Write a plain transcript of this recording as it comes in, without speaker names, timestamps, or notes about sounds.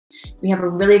We have a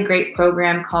really great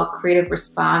program called Creative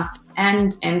Response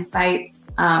and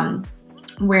Insights,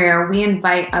 where we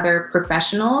invite other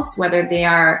professionals, whether they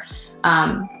are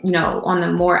on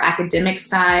the more academic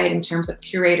side in terms of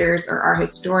curators or art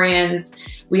historians.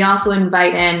 We also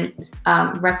invite in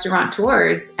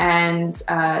restaurateurs and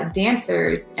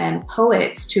dancers and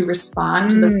poets to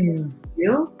respond to the work we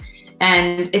do.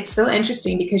 And it's so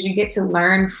interesting because you get to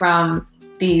learn from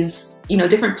these,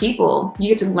 different people. You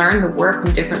get to learn the work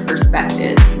from different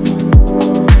perspectives.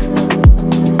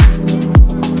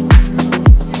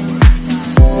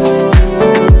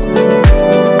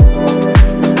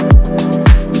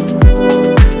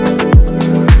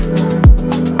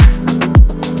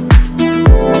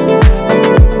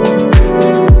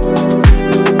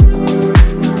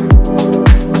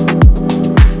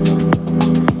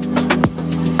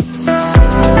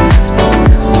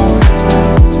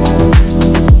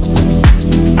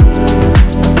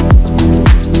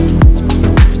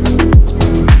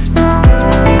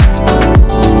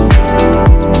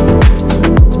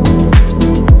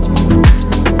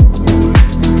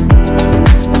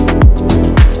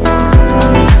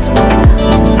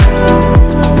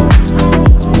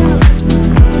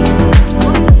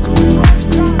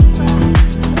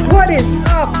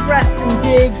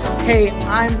 Hey,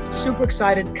 I'm super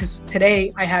excited because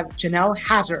today I have Jaynelle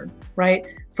Hazard, right,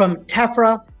 from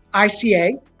Tephra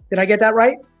ICA. Did I get that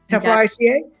right? Tephra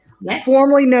ICA? Yes.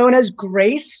 Formerly known as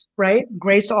Grace, right?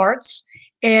 Grace Arts.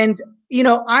 And,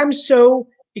 I'm so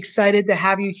excited to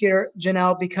have you here,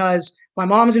 Jaynelle, because my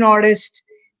mom's an artist.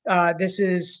 This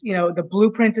is, the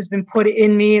blueprint has been put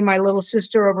in me and my little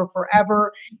sister over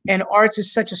forever. And arts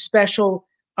is such a special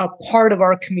part of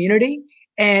our community.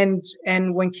 And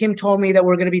when Kim told me that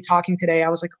we're going to be talking today, I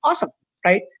was like, awesome,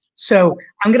 right? So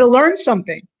I'm going to learn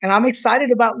something, and I'm excited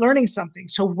about learning something.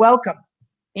 So welcome.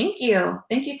 Thank you.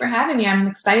 Thank you for having me. I'm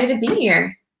excited to be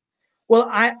here. Well,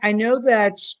 I know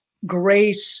that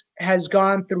Grace has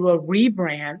gone through a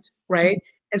rebrand, right?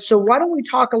 And so why don't we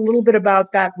talk a little bit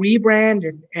about that rebrand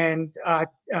and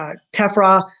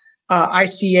Tephra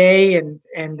ICA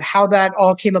and how that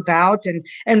all came about,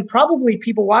 and probably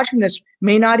people watching this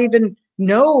may not even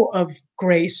know of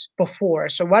Grace before.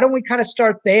 So why don't we kind of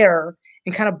start there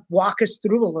and kind of walk us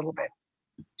through a little bit?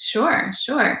 Sure.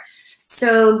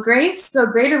 So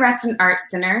Greater Reston Art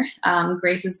Center,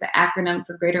 Grace is the acronym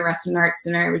for Greater Reston Art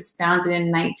Center. It was founded in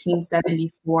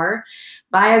 1974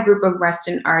 by a group of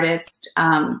Reston artists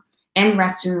in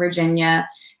Reston, Virginia.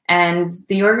 And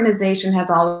the organization has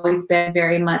always been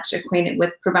very much acquainted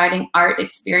with providing art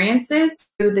experiences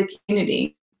through the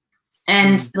community.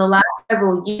 And the last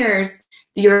several years,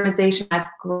 the organization has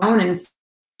grown in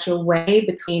such a way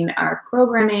between our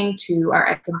programming to our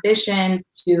exhibitions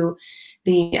to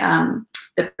the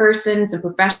persons and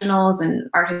professionals and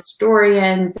art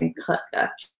historians and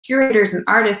curators and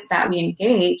artists that we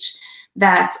engage,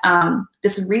 that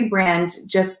this rebrand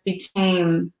just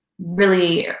became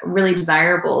really, really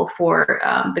desirable for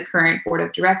the current board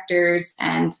of directors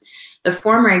and the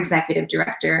former executive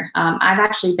director. I've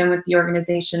actually been with the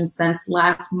organization since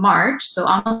last March, so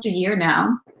almost a year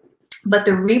now. But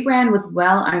the rebrand was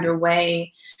well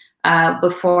underway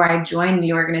before I joined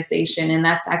the organization, and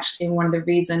that's actually one of the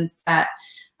reasons that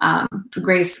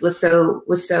Grace was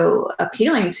so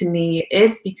appealing to me,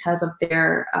 is because of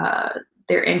their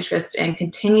interest in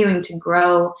continuing to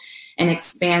grow and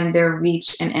expand their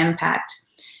reach and impact.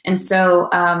 And so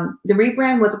the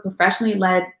rebrand was a professionally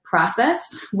led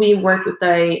process. We worked with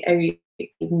a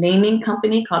naming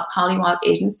company called Polywalk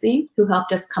Agency, who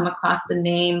helped us come across the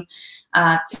name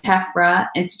Tephra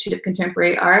Institute of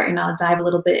Contemporary Art, and I'll dive a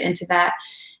little bit into that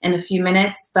in a few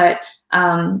minutes. But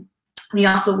we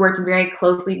also worked very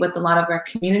closely with a lot of our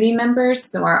community members,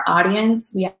 so our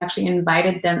audience. We actually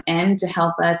invited them in to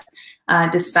help us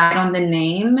decide on the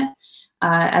name,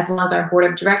 as well as our board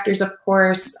of directors, of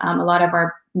course, a lot of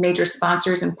our major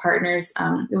sponsors and partners.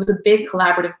 It was a big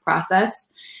collaborative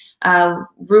process.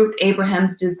 Ruth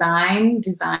Abraham's designed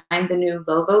the new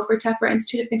logo for Tephra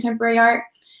Institute of Contemporary Art.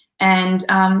 And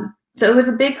so it was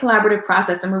a big collaborative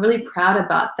process, and we're really proud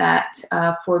about that,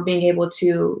 for being able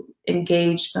to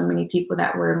engage so many people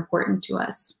that were important to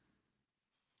us.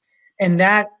 And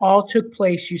that all took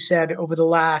place, you said, over the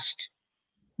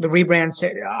rebrand.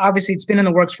 Obviously, it's been in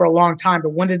the works for a long time, but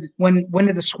when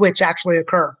did the switch actually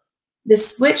occur? The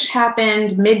switch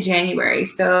happened mid-January,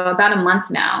 so about a month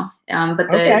now.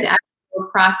 But the actual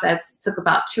process took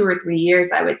about 2 or 3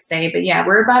 years, I would say. But yeah,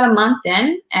 we're about a month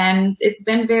in, and it's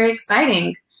been very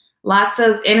exciting. Lots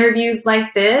of interviews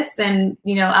like this, and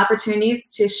opportunities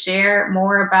to share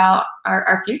more about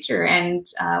our future and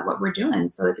what we're doing.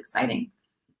 So it's exciting.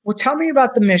 Well, tell me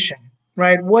about the mission,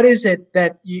 right? What is it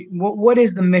that what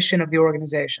is the mission of the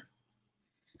organization?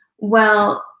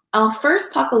 Well, I'll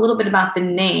first talk a little bit about the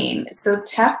name. So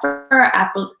Tephra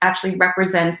actually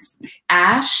represents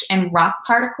ash and rock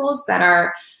particles that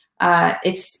are,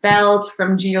 it's spelled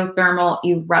from geothermal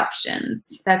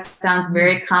eruptions. That sounds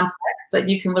very complex, but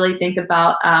you can really think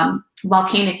about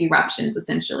volcanic eruptions,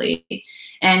 essentially.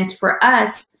 And for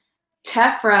us,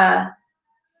 Tephra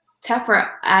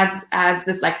as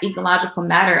this like ecological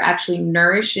matter actually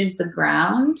nourishes the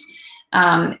ground.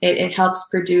 It helps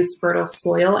produce fertile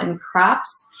soil and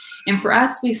crops. And for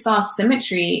us, we saw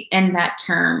symmetry in that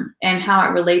term and how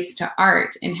it relates to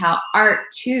art, and how art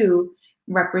too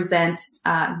represents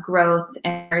growth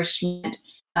and nourishment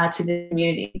to the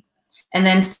community. And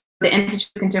then the Institute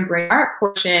of Contemporary Art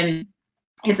portion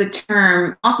is a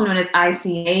term also known as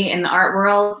ICA in the art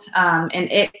world, and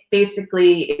it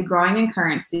basically is growing in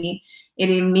currency.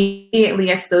 It immediately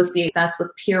associates us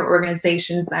with peer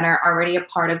organizations that are already a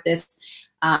part of this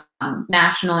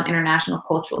national and international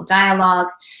cultural dialogue.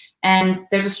 And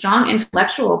there's a strong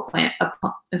intellectual component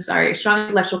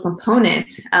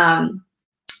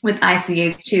with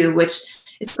ICAs too, which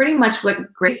is pretty much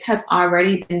what Grace has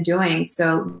already been doing.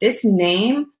 So this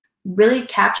name really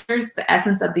captures the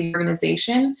essence of the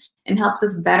organization and helps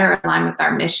us better align with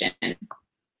our mission.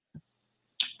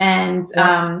 And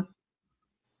go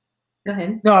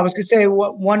ahead. No, I was going to say,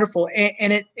 what wonderful.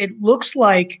 And it looks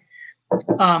like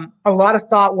a lot of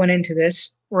thought went into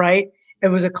this, right? It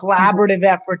was a collaborative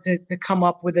effort to come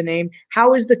up with a name.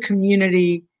 How has the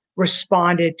community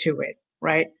responded to it,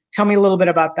 right? Tell me a little bit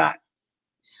about that.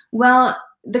 Well,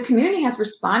 the community has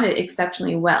responded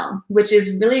exceptionally well, which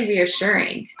is really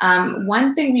reassuring.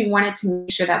 One thing we wanted to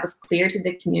make sure that was clear to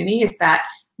the community is that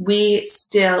we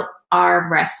still are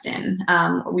Reston.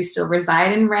 We still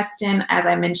reside in Reston. As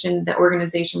I mentioned, the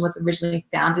organization was originally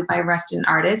founded by Reston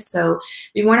artists. So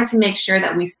we wanted to make sure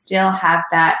that we still have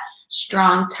that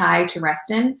strong tie to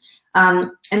Reston,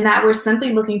 and that we're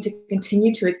simply looking to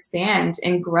continue to expand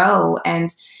and grow and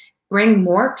bring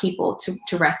more people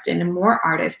to Reston and more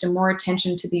artists and more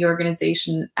attention to the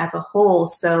organization as a whole.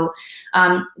 So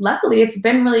luckily, it's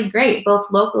been really great, both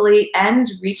locally and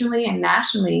regionally and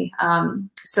nationally.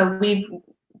 So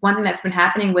one thing that's been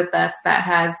happening with us that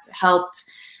has helped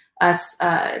us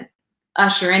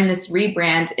usher in this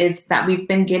rebrand is that we've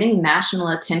been getting national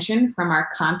attention from our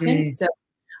content. So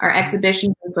our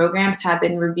exhibitions and programs have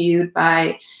been reviewed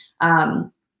by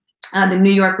the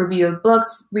New York Review of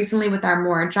Books recently with our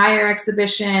More Dryer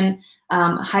exhibition.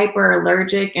 Hyper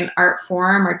Allergic and Art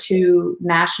Forum are two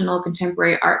national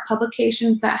contemporary art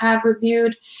publications that have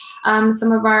reviewed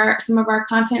some of our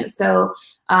content. So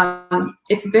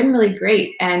it's been really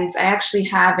great, and I actually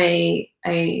have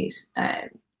a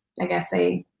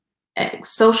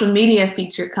social media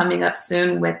feature coming up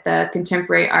soon with the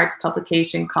contemporary arts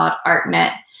publication called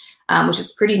ArtNet, which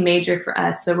is pretty major for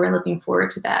us. So we're looking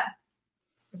forward to that.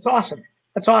 That's awesome.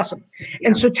 That's awesome.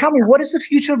 And so tell me, what does the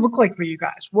future look like for you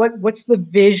guys? What's the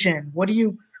vision? What are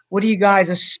you guys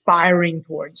aspiring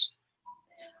towards?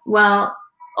 Well,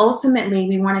 ultimately,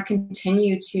 we want to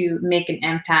continue to make an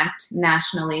impact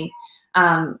nationally.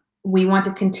 We want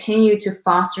to continue to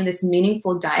foster this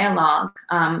meaningful dialogue,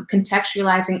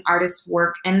 contextualizing artists'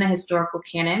 work in the historical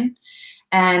canon,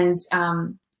 and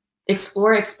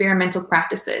explore experimental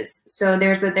practices. So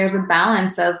there's a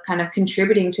balance of kind of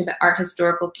contributing to the art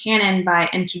historical canon by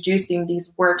introducing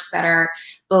these works that are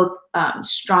both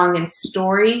strong in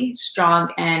story,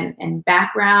 strong in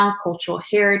background, cultural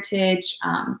heritage,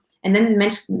 and then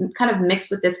kind of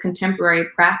mixed with this contemporary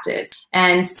practice.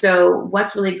 And so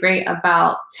what's really great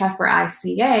about Tephra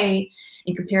ICA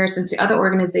in comparison to other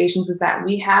organizations is that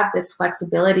we have this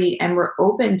flexibility, and we're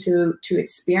open to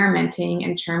experimenting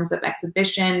in terms of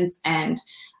exhibitions and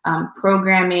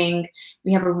programming.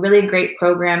 We have a really great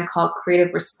program called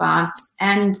Creative Response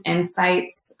and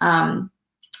Insights,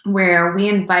 where we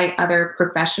invite other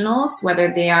professionals,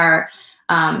 whether they are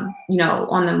on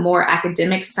the more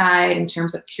academic side in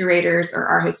terms of curators or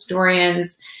art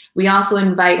historians. We also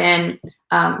invite in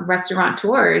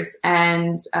restaurateurs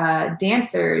and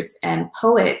dancers and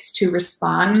poets to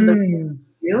respond to the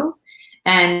review.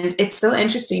 And it's so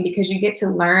interesting because you get to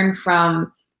learn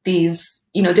from these,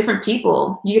 different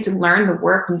people. You get to learn the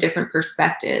work from different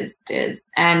perspectives.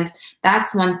 And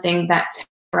that's one thing that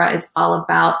Tephra is all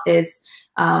about is,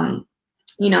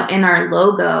 in our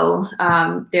logo,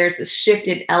 there's this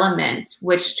shifted element,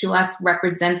 which to us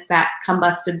represents that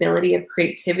combustibility of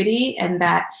creativity and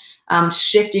that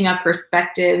shifting of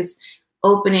perspectives,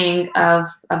 opening of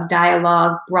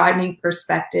dialogue, broadening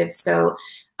perspectives. So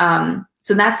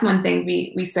So that's one thing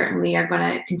we certainly are going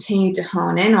to continue to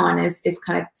hone in on is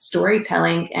kind of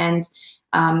storytelling and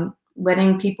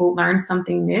letting people learn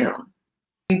something new.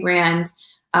 Brand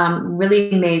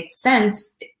really made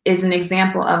sense is an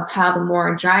example of how the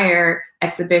More Dryer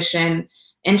exhibition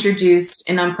introduced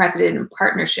an unprecedented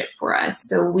partnership for us.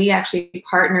 So we actually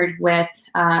partnered with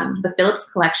the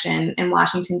Phillips Collection in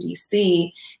Washington,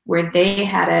 D.C., where they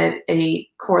had a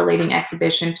correlating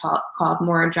exhibition called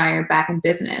More Dryer Back in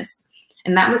Business.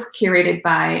 And that was curated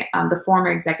by the former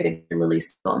executive Lily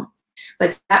Spill.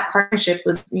 But that partnership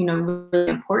was, really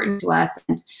important to us.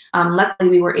 And luckily,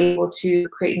 we were able to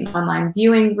create an online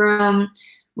viewing room,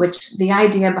 which the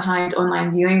idea behind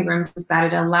online viewing rooms is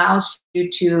that it allows you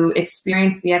to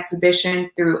experience the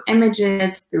exhibition through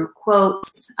images, through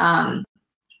quotes,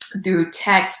 through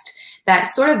text that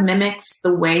sort of mimics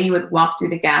the way you would walk through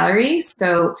the gallery.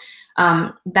 So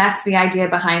that's the idea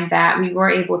behind that. We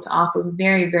were able to offer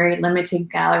very, very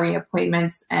limited gallery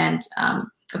appointments and,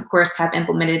 of course, have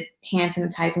implemented hand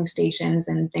sanitizing stations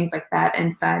and things like that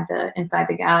inside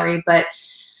the gallery. But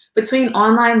between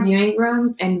online viewing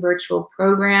rooms and virtual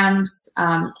programs,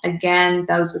 again,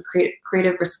 those were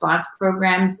creative response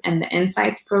programs, and the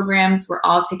insights programs were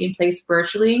all taking place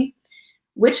virtually,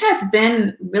 which has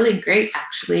been really great,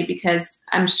 actually, because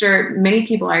I'm sure many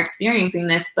people are experiencing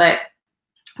this, but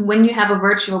when you have a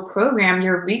virtual program,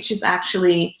 your reach is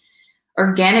actually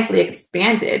organically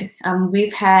expanded.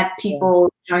 We've had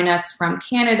people join us from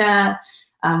Canada,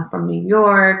 from New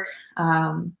York,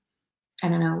 I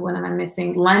don't know, what am I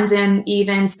missing? London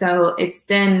even. So it's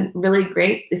been really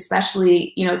great,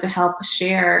 especially, to help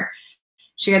share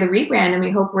the rebrand. And we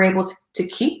hope we're able to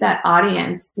keep that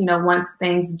audience, once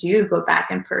things do go back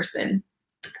in person.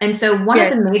 And so one of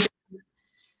the major,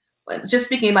 just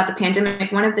speaking about the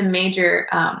pandemic, one of the major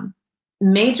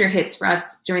hits for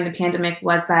us during the pandemic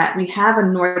was that we have a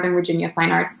Northern Virginia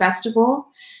Fine Arts Festival.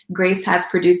 Grace has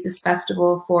produced this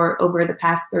festival for over the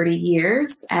past 30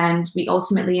 years, and we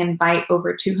ultimately invite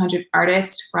over 200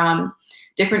 artists from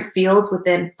different fields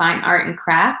within fine art and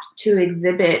craft to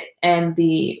exhibit in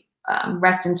the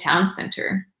Reston Town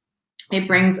Center. It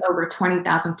brings over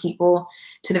 20,000 people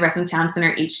to the Reston Town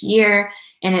Center each year,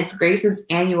 and it's Grace's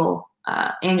annual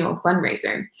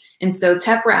fundraiser. And so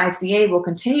Tephra ICA will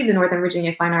continue the Northern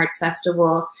Virginia Fine Arts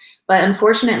Festival, but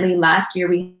unfortunately last year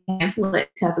we canceled it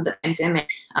because of the pandemic.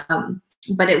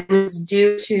 But it was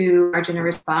due to our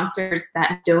generous sponsors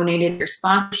that donated their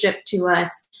sponsorship to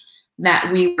us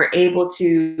that we were able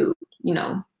to,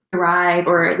 thrive,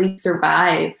 or at least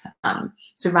survive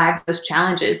those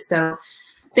challenges. So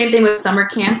same thing with summer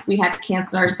camp. We had to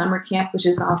cancel our summer camp, which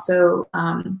is also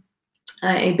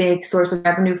a big source of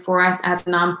revenue for us as a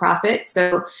nonprofit.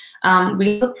 So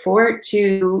we look forward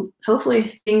to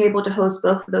hopefully being able to host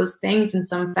both of those things in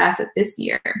some facet this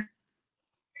year.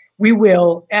 We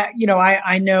will.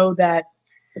 I know that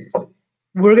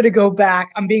we're going to go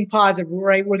back. I'm being positive,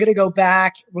 right? We're going to go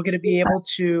back. We're going to be able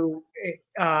to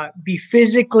be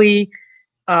physically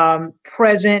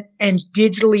present and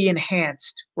digitally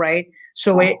enhanced, right?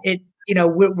 So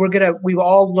we've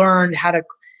all learned how to,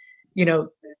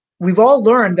 we've all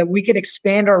learned that we can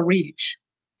expand our reach,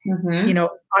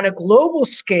 on a global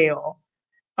scale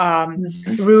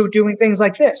through doing things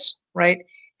like this, right?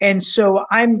 And so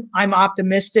I'm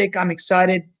optimistic. I'm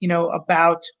excited,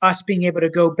 about us being able to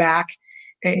go back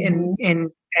and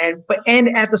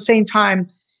at the same time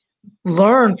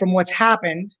learn from what's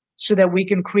happened so that we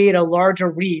can create a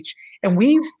larger reach. And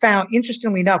we've found,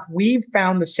 interestingly enough,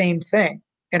 the same thing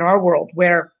in our world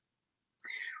where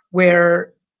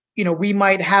we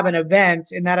might have an event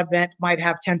and that event might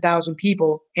have 10,000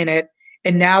 people in it.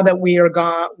 And now that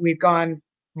we've gone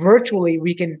virtually,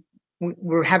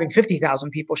 we're having 50,000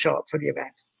 people show up for the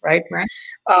event. Right.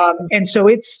 And so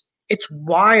it's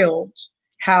wild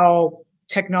how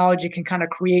technology can kind of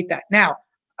create that. Now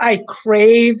I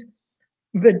crave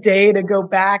the day to go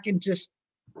back and just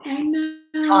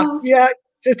talk. Yeah.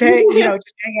 Just hang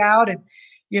out and,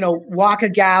 walk a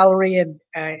gallery. And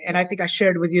I think I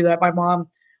shared with you that my mom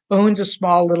owns a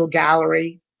small little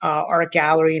gallery, art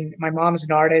gallery, and my mom's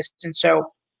an artist. And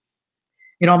so,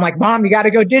 I'm like, Mom, you got to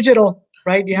go digital,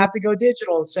 right? You have to go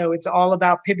digital. So it's all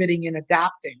about pivoting and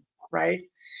adapting, right?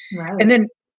 And then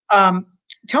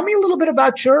tell me a little bit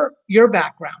about your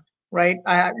background, right?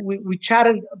 We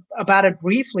chatted about it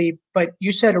briefly, but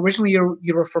you said originally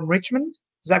you were from Richmond.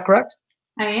 Is that correct?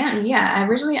 I am, yeah.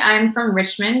 Originally, I'm from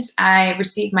Richmond. I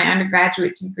received my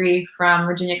undergraduate degree from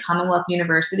Virginia Commonwealth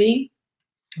University.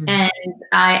 And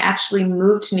I actually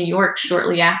moved to New York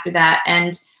shortly after that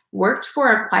and worked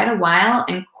for quite a while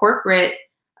in corporate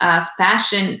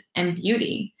fashion and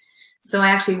beauty. So I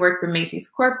actually worked for Macy's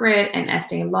Corporate and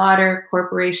Estee Lauder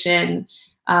Corporation.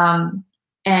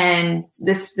 And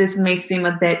this may seem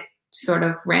a bit sort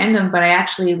of random, but I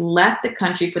actually left the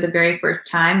country for the very first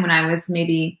time when I was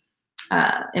maybe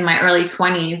in my early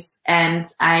 20s, and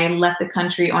I left the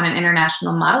country on an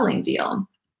international modeling deal.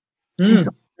 And so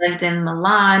I lived in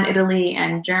Milan, Italy,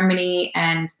 and Germany,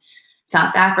 and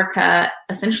South Africa,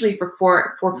 essentially for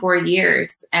 4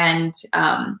 years. And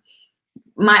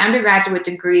my undergraduate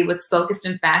degree was focused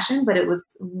in fashion, but it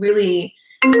was really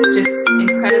just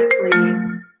incredibly,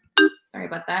 sorry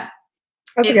about that.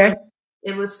 That's okay.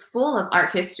 It was full of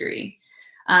art history.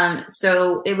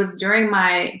 So it was during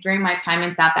my time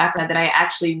in South Africa that I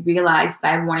actually realized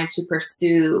that I wanted to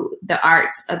pursue the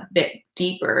arts a bit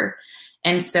deeper.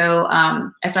 And so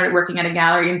I started working at a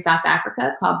gallery in South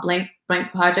Africa called Blank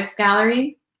Projects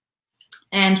Gallery,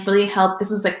 and really helped. This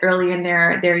was like early in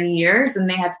their years, and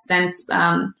they have since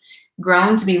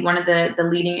grown to be one of the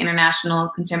leading international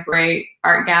contemporary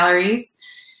art galleries.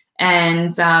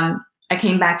 And I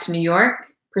came back to New York,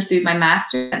 pursued my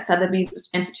master's at Sotheby's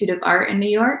Institute of Art in New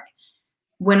York,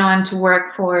 went on to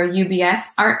work for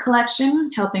UBS Art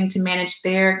Collection, helping to manage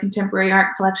their contemporary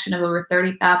art collection of over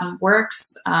 30,000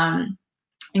 works,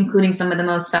 including some of the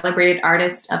most celebrated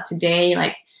artists of today,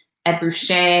 like Ed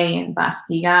Ruscha and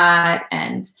Basquiat,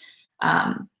 and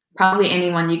probably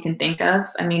anyone you can think of.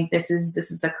 I mean, this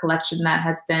is a collection that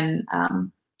has been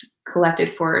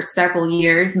collected for several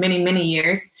years, many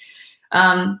years.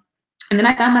 And then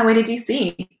I found my way to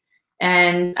DC,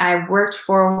 and I worked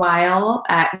for a while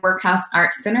at Workhouse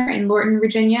Art Center in Lorton,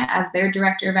 Virginia as their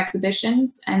director of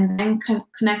exhibitions, and then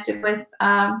connected with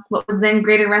what was then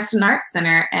Greater Reston Arts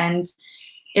Center. And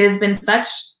it has been such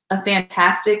a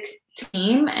fantastic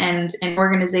team and an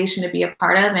organization to be a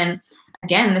part of. And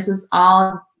again, this is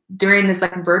all during this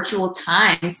like virtual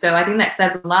time. So I think that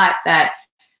says a lot that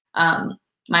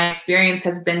my experience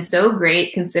has been so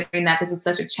great, considering that this is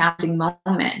such a challenging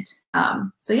moment.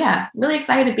 So yeah, really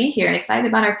excited to be here and excited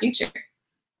about our future.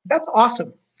 That's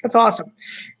awesome. That's awesome.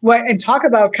 Well, and talk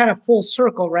about kind of full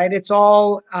circle, right? It's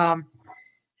all,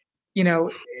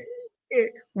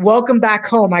 welcome back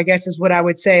home, I guess is what I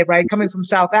would say, right? Coming from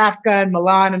South Africa and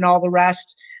Milan and all the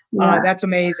rest. Yeah. That's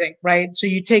amazing, right? So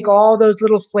you take all those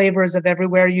little flavors of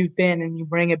everywhere you've been and you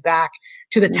bring it back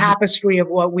to the tapestry of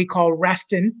what we call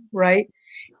Reston, right?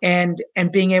 And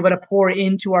being able to pour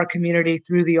into our community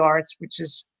through the arts, which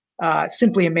is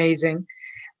simply amazing.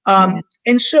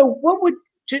 And so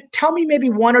tell me maybe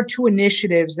 1 or 2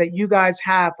 initiatives that you guys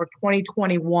have for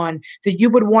 2021 that you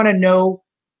would want to know,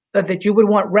 that you would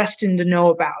want Reston to know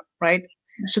about, right?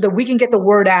 So that we can get the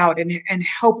word out and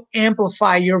help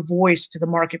amplify your voice to the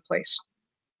marketplace.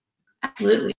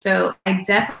 Absolutely. So I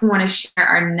definitely want to share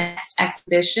our next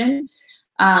exhibition.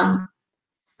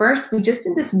 First, we just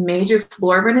did this major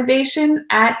floor renovation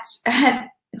at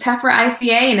Tephra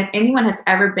ICA. And if anyone has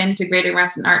ever been to Greater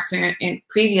Reston Art Center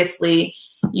previously,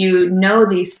 you know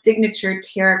these signature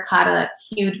terracotta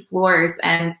hued floors.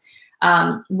 And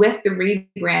with the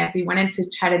rebrands, we wanted to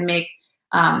try to make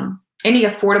any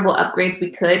affordable upgrades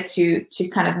we could to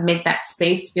kind of make that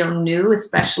space feel new,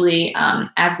 especially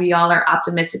as we all are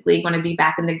optimistically going to be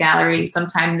back in the gallery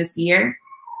sometime this year.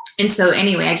 And so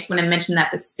anyway, I just want to mention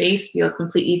that the space feels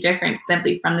completely different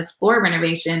simply from this floor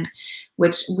renovation,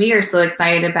 which we are so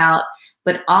excited about.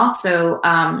 But also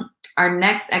our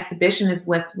next exhibition is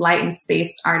with light and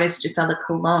space artist Gisela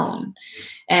Colon.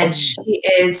 And she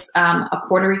is a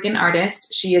Puerto Rican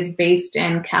artist. She is based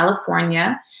in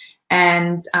California.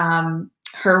 And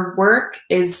her work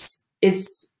is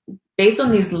based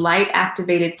on these light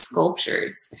activated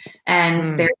sculptures. And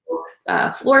they're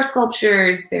floor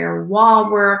sculptures, they're wall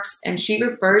works, and she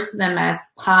refers to them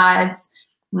as pods,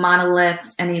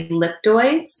 monoliths, and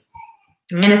ellipsoids.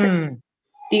 And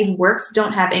these works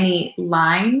don't have any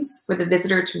lines for the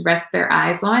visitor to rest their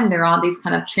eyes on. They're all these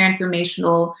kind of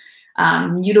transformational,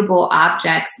 mutable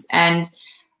objects, and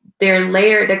they're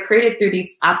created through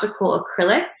these optical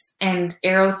acrylics and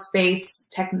aerospace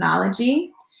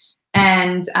technology.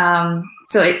 And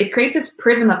so it creates this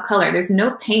prism of color. There's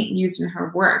no paint used in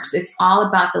her works. It's all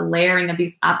about the layering of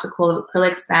these optical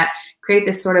acrylics that create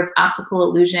this sort of optical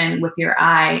illusion with your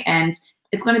eye. And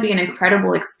it's going to be an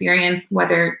incredible experience,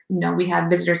 whether, we have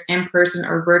visitors in person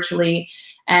or virtually.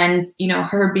 And,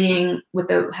 her being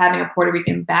having a Puerto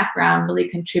Rican background really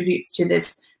contributes to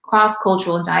this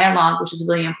cross-cultural dialogue, which is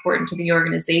really important to the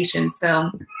organization.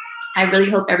 So I really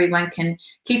hope everyone can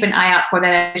keep an eye out for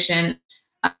that edition.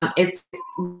 It's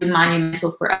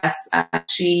monumental for us.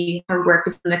 Her work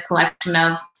is in the collection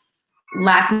of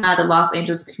LACMA, the Los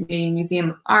Angeles Community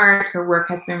Museum of Art. Her work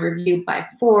has been reviewed by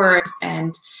Forbes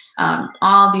and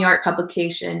all the art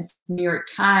publications, New York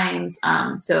Times.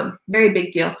 So very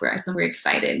big deal for us, and we're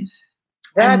excited.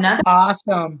 That's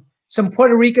awesome. Some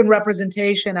Puerto Rican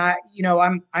representation.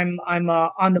 I'm on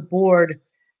the board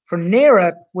for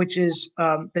NAREP, which is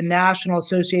the National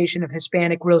Association of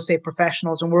Hispanic Real Estate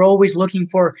Professionals, and we're always looking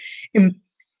for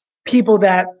people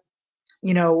that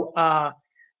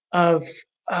of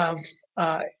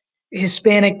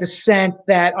Hispanic descent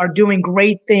that are doing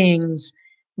great things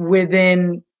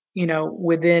within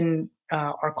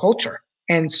our culture.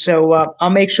 And so I'll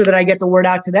make sure that I get the word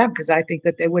out to them, because I think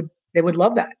that they would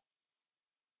love that.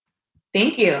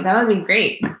 Thank you. That would be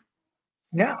great.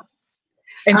 Yeah.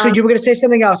 And so you were going to say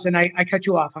something else, and I cut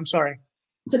you off. I'm sorry.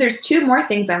 So there's two more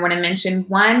things I want to mention.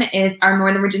 One is our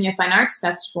Northern Virginia Fine Arts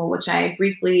Festival, which I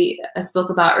briefly spoke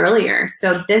about earlier.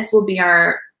 So this will be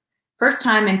our first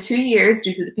time in 2 years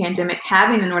due to the pandemic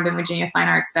having the Northern Virginia Fine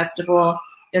Arts Festival.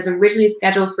 It was originally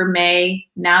scheduled for May,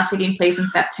 now taking place in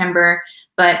September,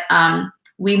 but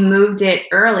we moved it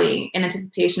early in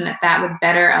anticipation that that would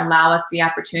better allow us the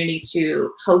opportunity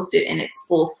to host it in its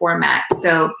full format.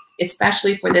 So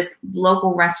especially for this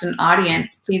local Reston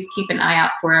audience, please keep an eye out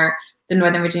for the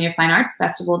Northern Virginia Fine Arts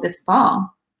Festival this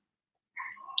fall.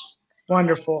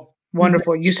 Wonderful.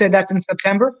 Wonderful. You said that's in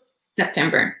September?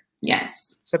 September.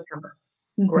 Yes. September.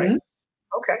 Great.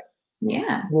 Okay.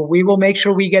 Yeah. Well, we will make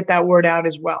sure we get that word out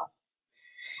as well.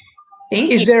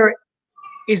 Thank you.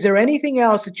 Is there anything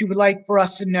else that you would like for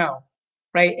us to know?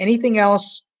 Right? Anything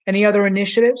else? Any other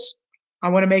initiatives? I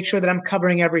want to make sure that I'm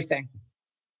covering everything.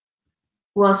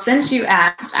 Well, since you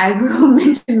asked, I will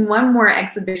mention one more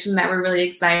exhibition that we're really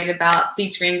excited about,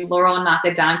 featuring Laurel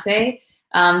Nakadante.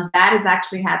 That is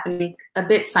actually happening a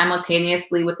bit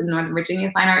simultaneously with the Northern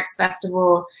Virginia Fine Arts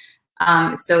Festival.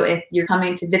 So if you're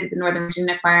coming to visit the Northern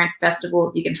Virginia Fine Arts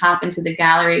Festival, you can hop into the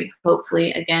gallery,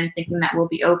 hopefully, again, thinking that will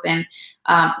be open,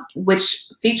 which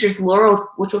features Laurel's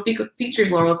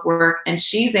work. And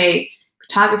she's a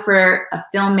photographer, a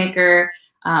filmmaker,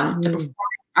 a performance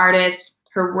artist.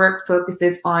 Her work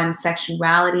focuses on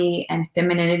sexuality and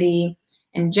femininity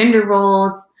and gender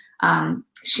roles.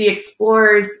 She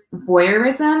explores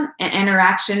voyeurism and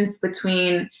interactions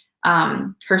between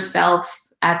herself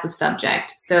as the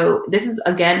subject. So this is,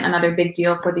 again, another big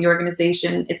deal for the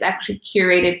organization. It's actually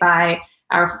curated by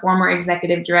our former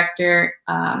executive director,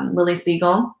 Lily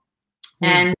Siegel.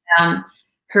 And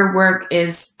her work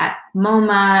is at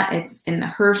MoMA, it's in the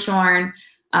Hirshhorn,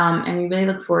 and we really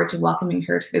look forward to welcoming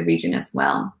her to the region as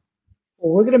well.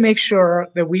 Well, we're going to make sure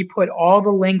that we put all the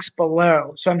links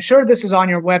below. So I'm sure this is on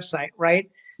your website, right?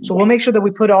 So we'll make sure that we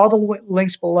put all the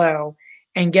links below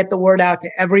and get the word out to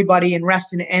everybody in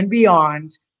Reston and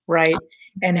beyond, right?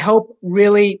 And help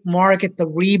really market the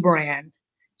rebrand,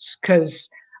 because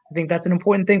I think that's an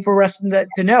important thing for Reston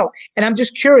to know. And I'm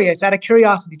just curious, out of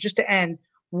curiosity, just to end,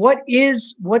 what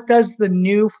does the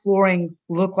new flooring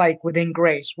look like within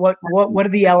Grace? What are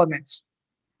the elements?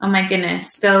 Oh my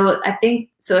goodness. So I think,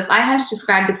 if I had to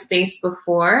describe the space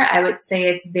before, I would say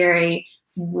it's very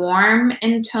warm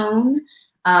in tone,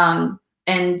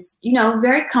 and,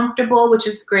 very comfortable, which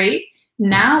is great.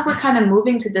 Now we're kind of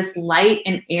moving to this light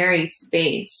and airy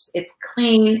space. It's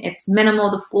clean, it's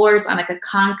minimal. The floor is on like a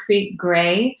concrete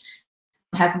gray.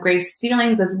 It has gray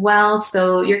ceilings as well.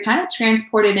 So you're kind of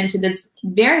transported into this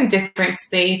very different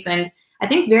space, and I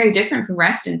think very different from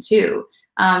Reston too.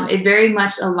 It very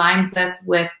much aligns us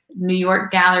with New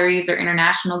York galleries or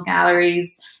international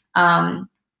galleries.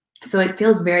 So it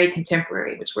feels very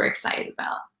contemporary, which we're excited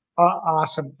about.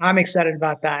 Awesome. I'm excited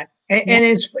about that. And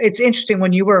it's interesting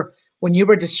when you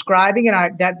were describing it,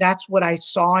 that's what I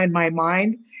saw in my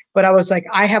mind. But I was like,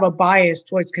 I have a bias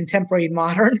towards contemporary and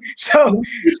modern. So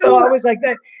I was like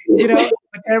that,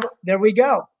 but there we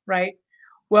go. Right.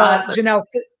 Well, awesome. Jaynelle,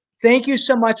 thank you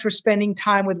so much for spending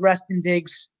time with Reston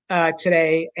Digs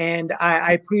today. And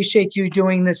I appreciate you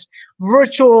doing this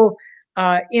virtual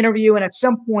interview. And at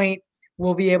some point,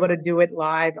 we'll be able to do it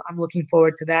live. I'm looking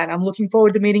forward to that. I'm looking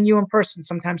forward to meeting you in person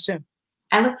sometime soon.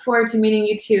 I look forward to meeting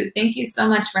you too. Thank you so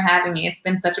much for having me. It's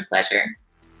been such a pleasure.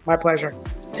 My pleasure.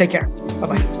 Take care.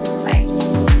 Bye-bye. Bye.